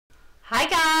Hi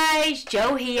guys,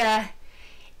 Joe here.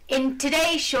 In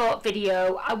today's short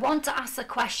video, I want to ask the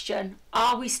question,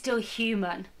 are we still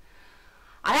human?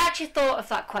 I actually thought of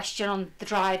that question on the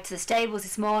drive to the stables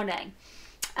this morning.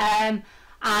 And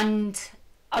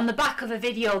on the back of a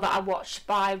video that I watched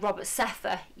by Robert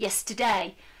Seffer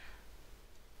yesterday.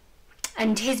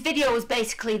 And his video was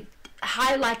basically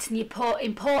highlighting the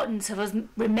importance of us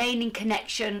remaining in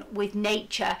connection with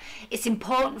nature. It's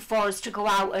important for us to go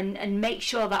out and make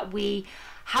sure that we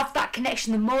have that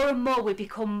connection. The more and more we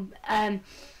become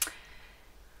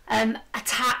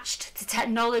attached to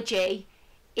technology,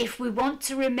 if we want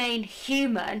to remain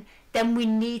human, then we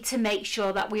need to make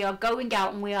sure that we are going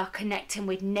out and we are connecting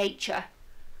with nature.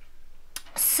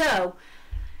 So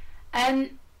it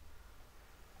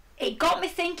got me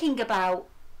thinking about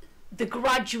the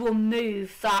gradual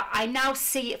move that I now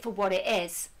see it for what it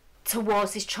is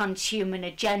towards this transhuman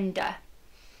agenda.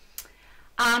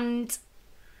 And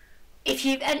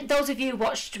those of you who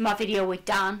watched my video with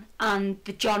Dan and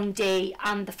the John Dee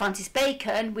and the Francis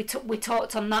Bacon, we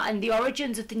talked on that and the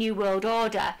origins of the New World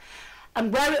Order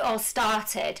and where it all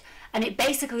started. And it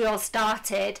basically all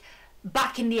started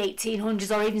back in the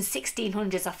 1800s or even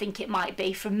 1600s, I think it might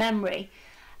be, from memory.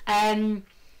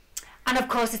 And of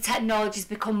course the technology has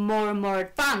become more and more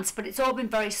advanced, but it's all been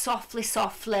very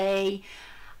softly,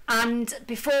 and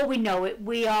before we know it,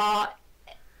 we are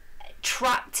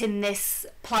trapped in this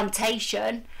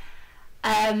plantation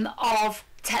of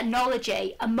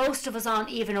technology, and most of us aren't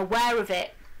even aware of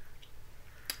it.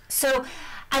 So,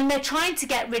 and they're trying to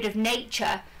get rid of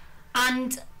nature,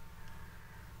 and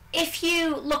if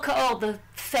you look at all the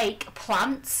fake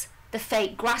plants, the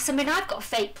fake grass, I mean, I've got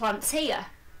fake plants here,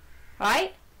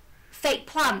 right? Fake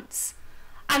plants,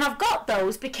 and I've got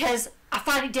those because I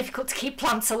find it difficult to keep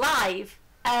plants alive,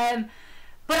 but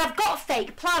I've got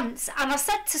fake plants. And I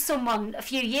said to someone a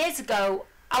few years ago,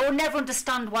 I will never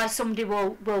understand why somebody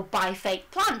will buy fake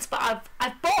plants, but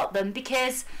I've bought them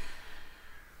because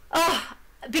I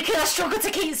struggle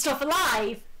to keep stuff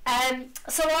alive.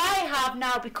 So I have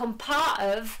now become part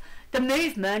of the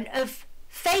movement of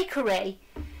fakery.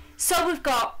 So we've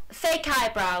got fake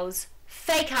eyebrows,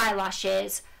 fake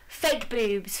eyelashes, fake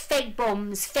boobs, fake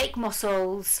bums, fake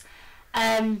muscles.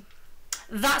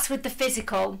 That's with the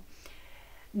physical.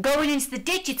 Going into the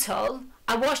digital,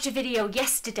 I watched a video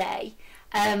yesterday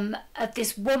of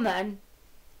this woman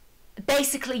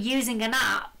basically using an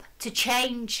app to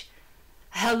change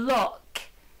her look.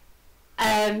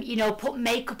 You know, put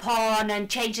makeup on and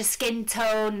change the skin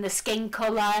tone, the skin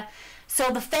colour.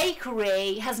 So the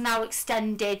fakery has now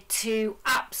extended to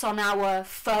apps on our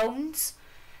phones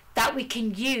that we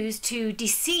can use to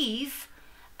deceive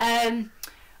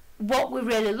what we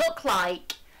really look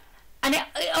like. And it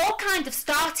all kind of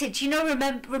started, you know,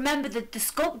 remember the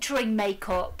sculpturing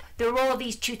makeup. There were all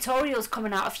these tutorials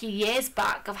coming out a few years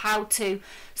back of how to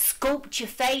sculpt your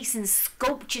face and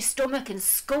sculpt your stomach and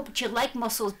sculpt your leg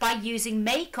muscles by using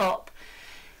makeup.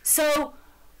 So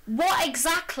what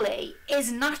exactly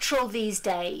is natural these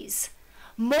days?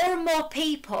 More and more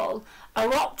people are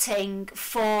opting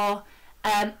for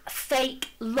fake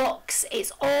looks.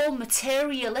 It's all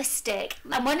materialistic,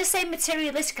 and when I say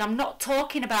materialistic, I'm not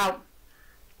talking about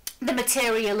the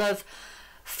material of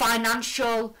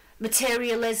financial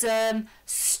materialism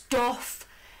stuff.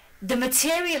 The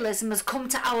materialism has come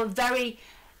to our very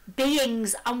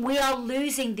beings, and we are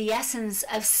losing the essence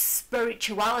of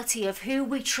spirituality, of who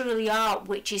we truly are,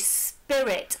 which is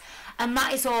spirit. And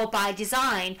that is all by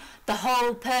design. The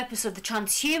whole purpose of the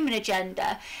transhuman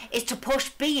agenda is to push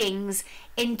beings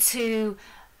into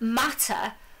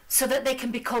matter so that they can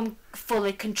become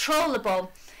fully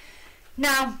controllable.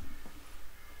 Now,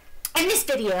 in this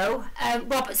video,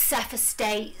 Robert Seffer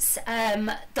states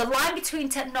the line between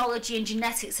technology and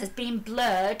genetics has been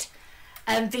blurred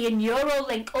via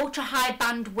Neuralink ultra high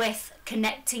bandwidth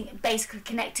basically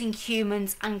connecting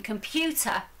humans and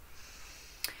computer.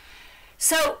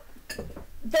 So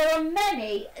there are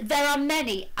many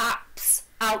apps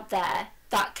out there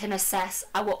that can assess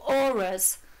our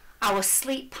auras, our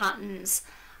sleep patterns,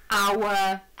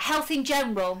 our health in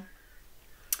general.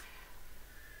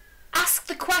 Ask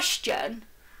the question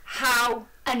how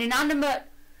an inanimate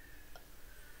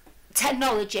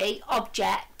technology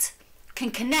object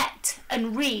can connect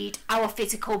and read our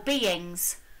physical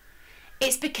beings.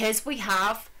 It's because we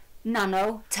have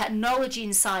nanotechnology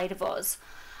inside of us.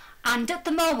 And at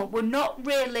the moment,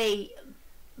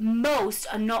 most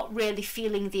are not really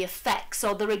feeling the effects,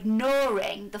 or they're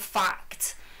ignoring the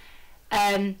fact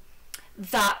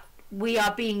that we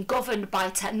are being governed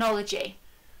by technology.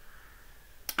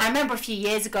 I remember a few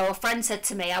years ago, a friend said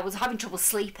to me, I was having trouble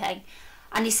sleeping,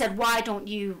 And he said, why don't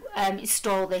you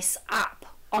install this app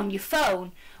on your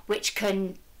phone, which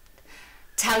can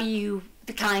tell you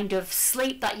the kind of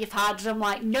sleep that you've had? And I'm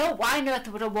like, no, why on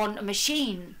earth would I want a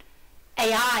machine,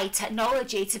 AI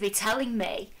technology, to be telling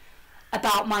me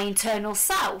about my internal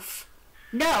self?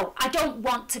 No, I don't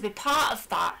want to be part of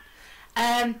that.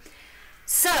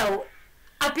 So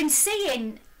I've been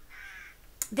seeing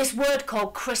this word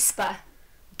called CRISPR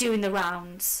doing the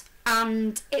rounds,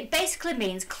 and it basically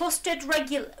means clustered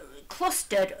regularly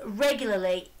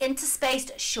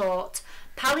interspaced short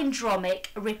palindromic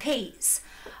repeats.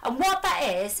 And what that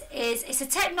is it's a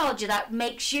technology that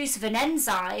makes use of an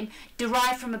enzyme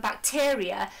derived from a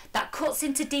bacteria that cuts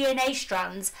into DNA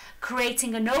strands,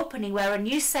 creating an opening where a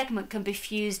new segment can be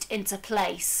fused into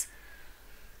place.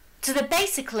 So they're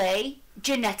basically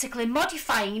genetically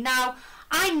modifying. Now,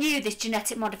 I knew this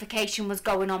genetic modification was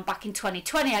going on back in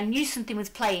 2020. I knew something was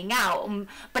playing out,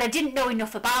 but I didn't know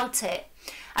enough about it.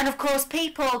 And of course,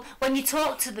 people, when you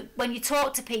talk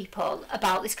to people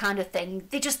about this kind of thing,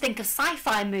 they just think of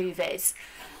sci-fi movies.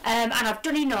 And I've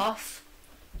done enough.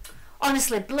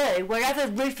 Honestly, Blue,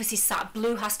 wherever Rufus is sat,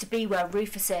 Blue has to be where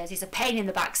Rufus is. He's a pain in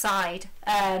the backside.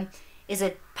 He's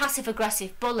a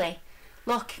passive-aggressive bully.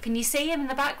 Look, can you see him in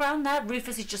the background there?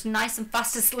 Rufus is just nice and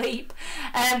fast asleep.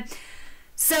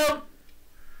 So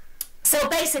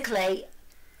basically,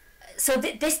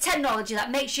 this technology that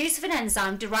makes use of an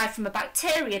enzyme derived from a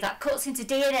bacteria that cuts into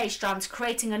DNA strands,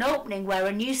 creating an opening where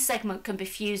a new segment can be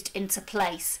fused into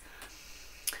place.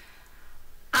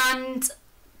 And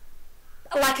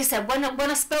like I said, when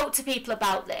I spoke to people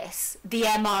about this, the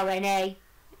mRNA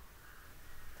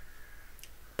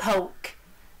poke,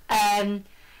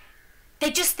 they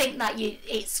just think that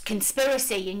it's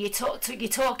conspiracy and you're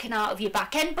talking out of your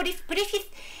back end. But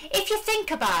if you think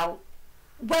about,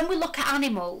 when we look at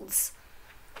animals,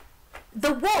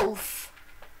 the wolf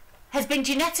has been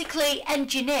genetically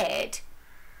engineered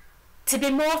to be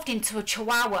morphed into a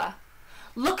chihuahua.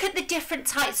 Look at the different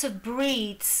types of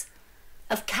breeds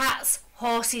of cats,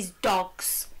 horses,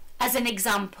 dogs, as an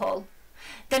example.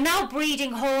 They're now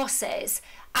breeding horses,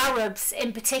 Arabs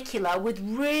in particular, with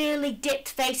really dipped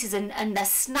faces, and their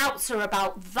snouts are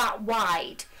about that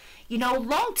wide. You know,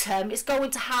 long term, it's going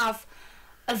to have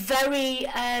a very...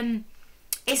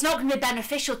 it's not going to be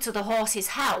beneficial to the horse's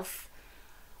health.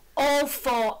 All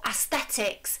for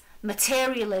aesthetics,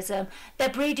 materialism. They're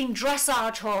breeding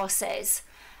dressage horses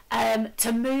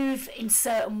to move in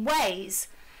certain ways.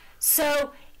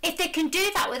 So if they can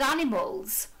do that with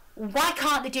animals, why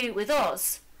can't they do it with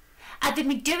us? And they've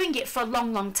been doing it for a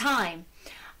long, long time.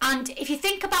 And if you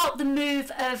think about the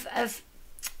move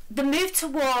the move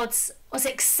towards us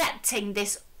accepting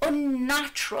this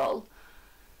unnatural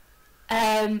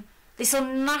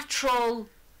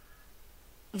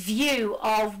view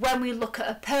of when we look at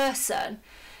a person.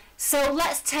 So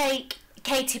let's take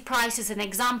Katie Price as an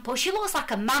example. She looks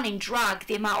like a man in drag,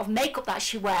 the amount of makeup that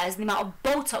she wears, the amount of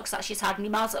Botox that she's had, and the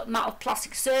amount of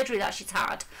plastic surgery that she's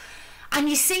had. And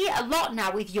you see it a lot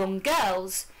now with young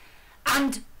girls,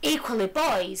 and equally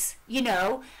boys, you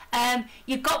know.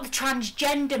 You've got the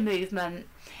transgender movement.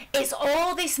 It's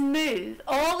all this move,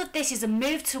 all of this is a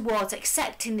move towards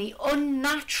accepting the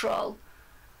unnatural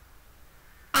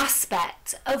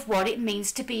aspect of what it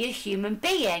means to be a human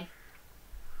being.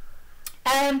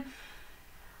 And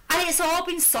it's all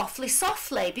been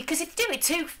softly, because if you do it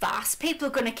too fast, people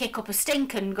are going to kick up a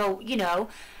stink and go, you know,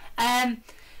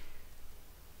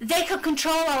 they can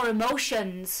control our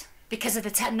emotions because of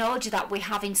the technology that we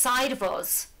have inside of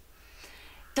us.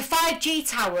 The 5G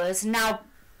towers now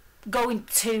going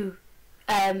to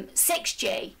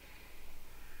 6G,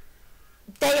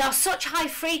 they are such high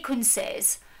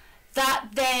frequencies that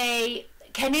they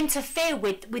can interfere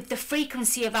with the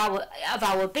frequency of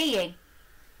our being.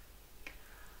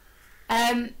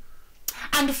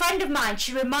 And a friend of mine,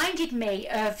 she reminded me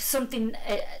of something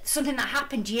that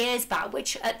happened years back,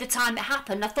 which at the time it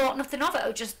happened, I thought nothing of it.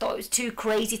 I just thought it was two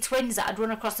crazy twins that had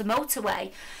run across the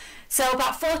motorway. So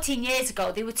about 14 years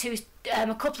ago, they were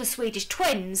a couple of Swedish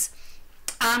twins,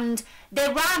 and they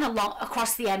ran along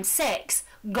across the M6,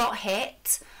 got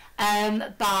hit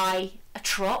by a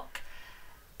truck.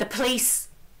 The police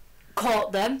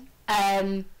caught them,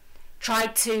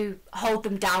 tried to hold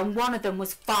them down. One of them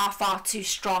was far too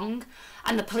strong,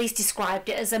 and the police described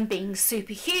it as them being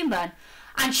superhuman.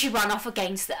 And she ran off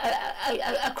against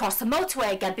across the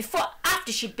motorway again.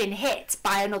 After she'd been hit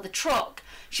by another truck,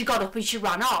 she got up and she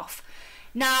ran off.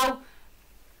 Now,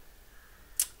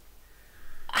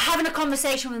 having a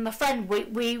conversation with my friend,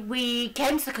 we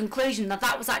came to the conclusion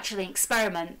that was actually an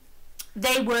experiment.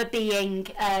 They were being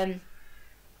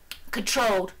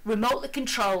controlled, remotely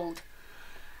controlled,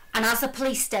 And as the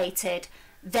police stated,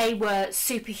 they were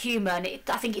superhuman.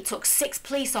 I think it took 6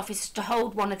 police officers to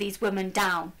hold one of these women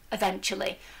down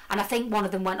eventually. And I think one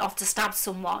of them went off to stab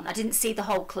someone. I didn't see the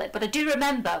whole clip, but I do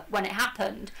remember when it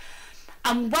happened.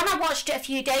 And when I watched it a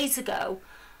few days ago,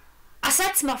 I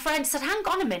said to my friend, I said, hang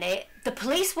on a minute, the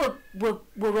police were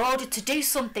ordered to do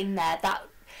something there, that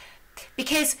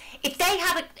because if they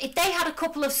had a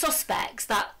couple of suspects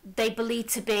that they believed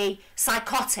to be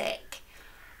psychotic,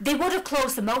 they would have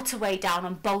closed the motorway down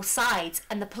on both sides,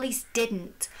 and the police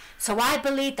didn't. So I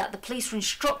believe that the police were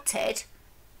instructed,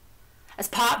 as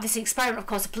part of this experiment, of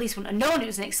course the police wouldn't have known it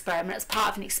was an experiment, as part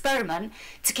of an experiment,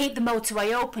 to keep the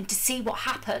motorway open to see what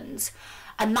happens.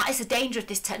 And that is the danger of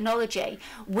this technology.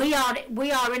 We are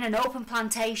in an open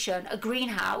plantation, a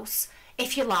greenhouse,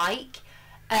 if you like,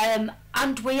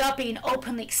 and we are being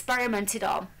openly experimented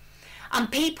on.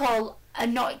 And people are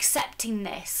not accepting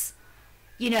this,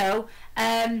 you know.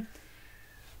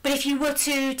 But if you were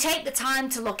to take the time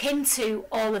to look into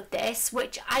all of this,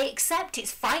 which I accept,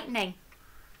 it's frightening.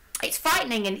 It's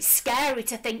frightening and it's scary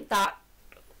to think that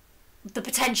the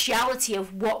potentiality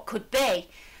of what could be.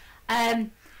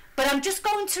 But I'm just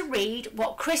going to read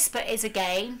what CRISPR is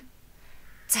again,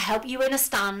 to help you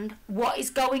understand what is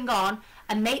going on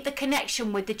and make the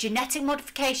connection with the genetic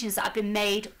modifications that have been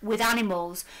made with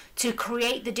animals to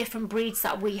create the different breeds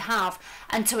that we have,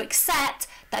 and to accept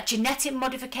that genetic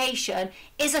modification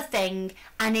is a thing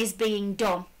and is being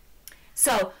done.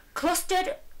 So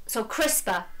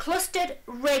CRISPR, clustered,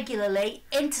 regularly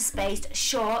interspaced,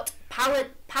 short,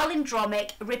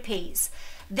 palindromic repeats.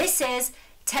 This is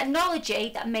technology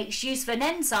that makes use of an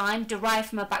enzyme derived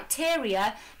from a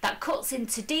bacteria that cuts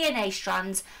into DNA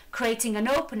strands, creating an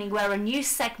opening where a new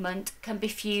segment can be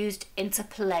fused into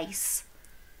place.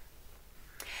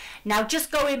 Now,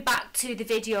 just going back to the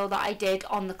video that I did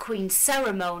on the Queen's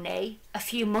ceremony a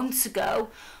few months ago,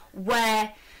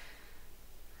 where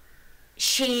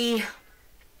she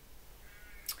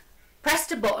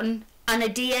pressed a button and a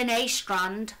DNA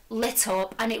strand lit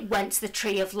up and it went to the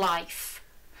Tree of Life.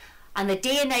 And the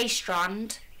DNA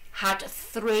strand had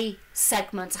 3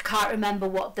 segments. I can't remember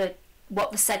what the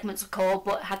segments are called,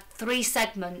 but it had 3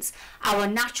 segments. Our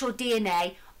natural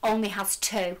DNA only has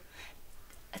 2.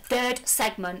 A 3rd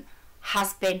segment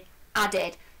has been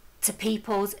added to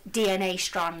people's DNA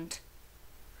strand.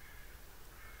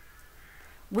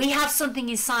 We have something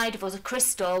inside of us, a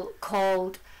crystal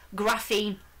called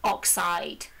graphene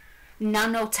oxide,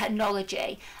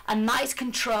 nanotechnology, and that is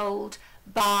controlled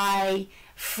by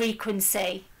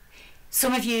frequency.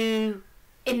 Some of you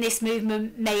in this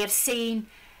movement may have seen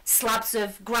slabs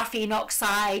of graphene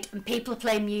oxide, and people are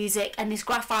playing music, and this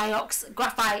graphite,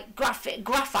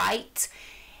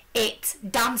 it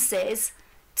dances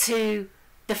to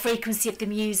the frequency of the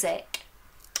music,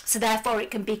 so therefore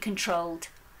it can be controlled.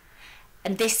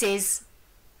 And this is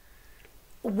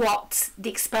what the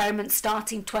experiment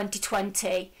starting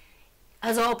 2020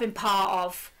 has all been part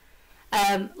of.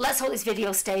 Let's hope this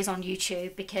video stays on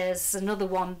YouTube, because another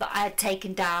one that I had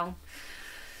taken down,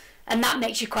 and that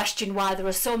makes you question why there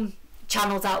are some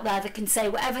channels out there that can say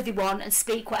whatever they want and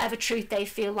speak whatever truth they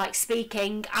feel like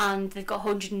speaking, and they've got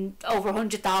over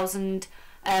 100,000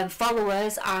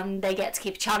 followers, and they get to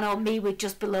keep a channel. Me with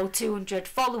just below 200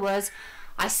 followers,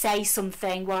 I say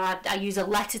something where I use a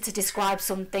letter to describe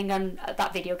something, and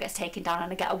that video gets taken down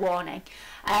and I get a warning.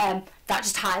 That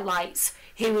just highlights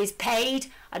who is paid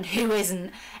and who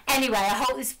isn't. Anyway, I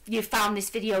hope you found this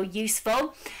video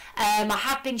useful. I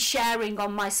have been sharing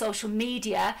on my social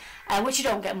media, which you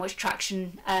don't get much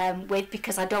traction with,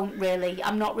 because I'm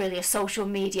not really a social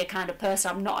media kind of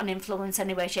person. I'm not an influencer in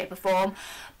any way, shape or form.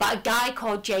 But a guy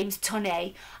called James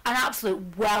Tunney, an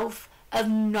absolute wealth of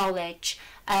knowledge,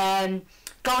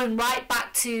 going right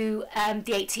back to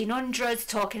the 1800s,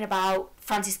 talking about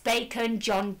Francis Bacon,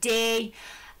 John Dee,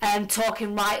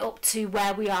 talking right up to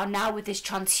where we are now with this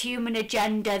transhuman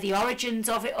agenda, the origins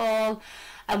of it all,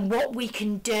 and what we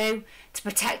can do to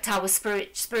protect our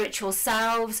spiritual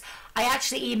selves. I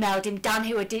actually emailed him, Dan,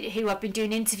 who I've been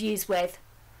doing interviews with.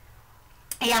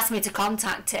 He asked me to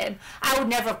contact him. I would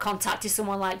never have contacted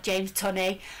someone like James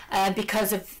Tunney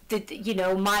because of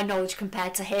my knowledge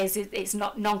compared to his. It's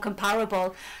not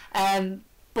non-comparable.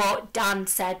 But Dan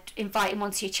said, invite him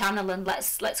onto your channel and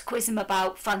let's quiz him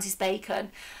about Francis Bacon.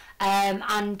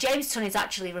 And James Tunney's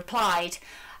actually replied.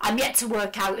 I'm yet to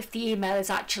work out if the email is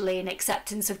actually an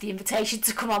acceptance of the invitation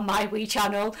to come on my wee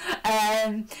channel.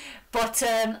 But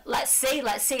let's see.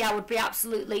 I would be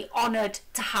absolutely honoured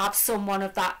to have someone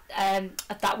of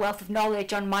that wealth of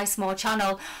knowledge on my small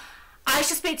channel. I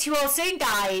shall speak to you all soon,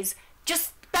 guys.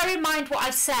 Just bear in mind what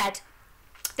I've said.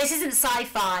 This isn't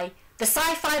sci-fi. The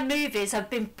sci-fi movies have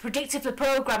been predictively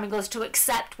programming us to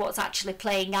accept what's actually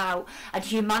playing out, and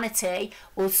humanity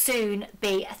will soon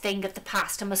be a thing of the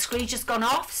past. And my screen's just gone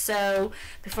off, so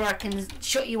before I can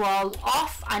shut you all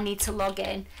off, I need to log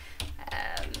in.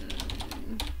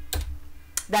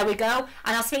 There we go,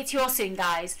 and I'll speak to you all soon,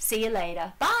 guys. See you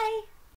later. Bye.